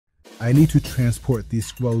I need to transport these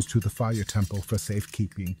scrolls to the fire temple for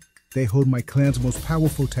safekeeping. They hold my clan's most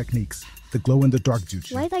powerful techniques, the glow-in-the-dark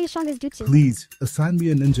jutsu. Why is that your strongest jutsu? Please, assign me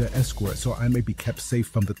a ninja escort so I may be kept safe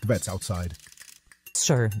from the threats outside.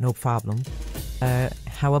 Sure, no problem.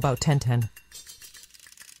 How about 10-10?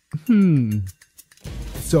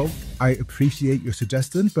 So, I appreciate your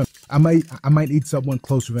suggestion, but I might need someone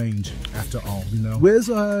close range after all, you know. Where's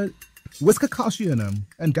Kakashi and them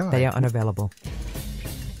and Guy? They are unavailable.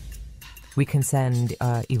 We can send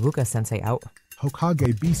Iruka-sensei out.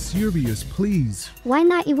 Hokage, be serious, please. Why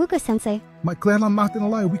not Iruka-sensei? My clan, I'm not gonna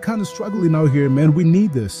lie, we kinda struggling out here, man. We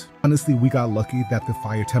need this. Honestly, we got lucky that the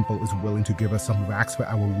fire temple is willing to give us some racks for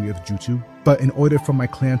our weird jutsu. But in order for my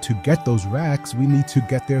clan to get those racks, we need to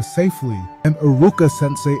get there safely. And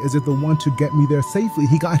Iruka-sensei isn't the one to get me there safely.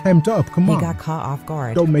 He got hemmed up, come on. He got caught off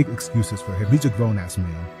guard. Don't make excuses for him. He's a grown-ass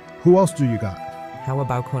man. Who else do you got? How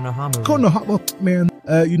about Konohamaru? Konohamaru, man.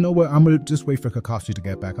 You know what? I'm gonna just wait for Kakashi to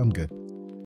get back. I'm good.